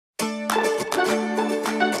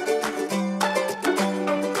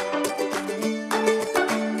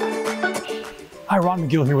Hi, Ron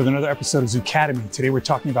McGill here with another episode of Zoocademy. Today we're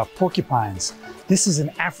talking about porcupines. This is an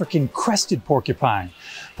African crested porcupine.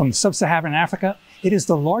 From sub-Saharan Africa, it is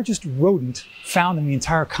the largest rodent found in the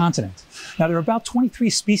entire continent. Now, there are about 23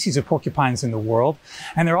 species of porcupines in the world,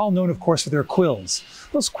 and they're all known, of course, for their quills.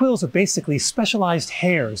 Those quills are basically specialized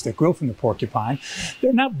hairs that grow from the porcupine.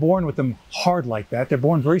 They're not born with them hard like that. They're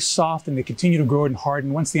born very soft, and they continue to grow and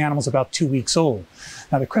harden once the animal's about 2 weeks old.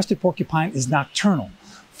 Now, the crested porcupine is nocturnal,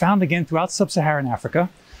 found again throughout sub-Saharan Africa,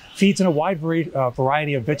 feeds on a wide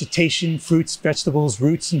variety of vegetation, fruits, vegetables,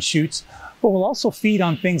 roots, and shoots, but will also feed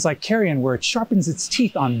on things like carrion, where it sharpens its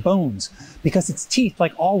teeth on bones, because its teeth,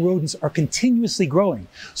 like all rodents, are continuously growing.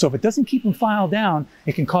 So if it doesn't keep them filed down,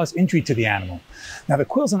 it can cause injury to the animal. Now, the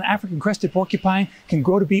quills on an African crested porcupine can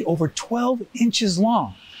grow to be over 12 inches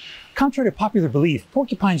long. Contrary to popular belief,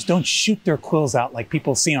 porcupines don't shoot their quills out like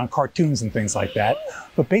people see on cartoons and things like that.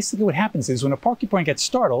 But basically what happens is when a porcupine gets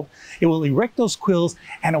startled, it will erect those quills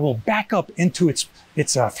and it will back up into its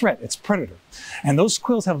threat, its predator. And those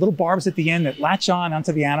quills have little barbs at the end that latch on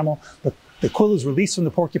onto the animal. The quill is released from the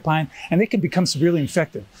porcupine and they can become severely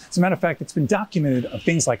infected. As a matter of fact, it's been documented of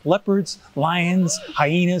things like leopards, lions,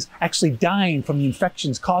 hyenas actually dying from the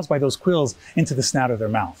infections caused by those quills into the snout of their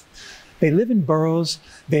mouth. They live in burrows.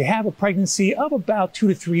 They have a pregnancy of about 2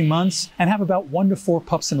 to 3 months and have about 1 to 4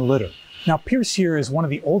 pups in a litter. Now, Pierce here is one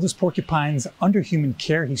of the oldest porcupines under human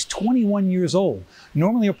care. He's 21 years old.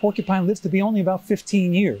 Normally, a porcupine lives to be only about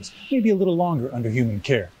 15 years, maybe a little longer under human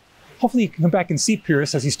care. Hopefully you can come back and see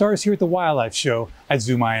Pierce as he stars here at the Wildlife Show at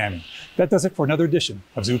Zoo Miami. That does it for another edition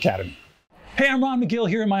of Zoocademy. Hey, I'm Ron McGill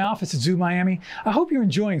here in my office at Zoo Miami. I hope you're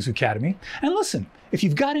enjoying Zoocademy. And listen, if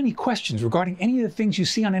you've got any questions regarding any of the things you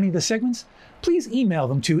see on any of the segments, please email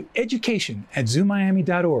them to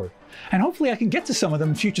education@zoomiami.org. And hopefully I can get to some of them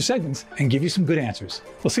in future segments and give you some good answers.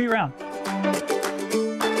 We'll see you around.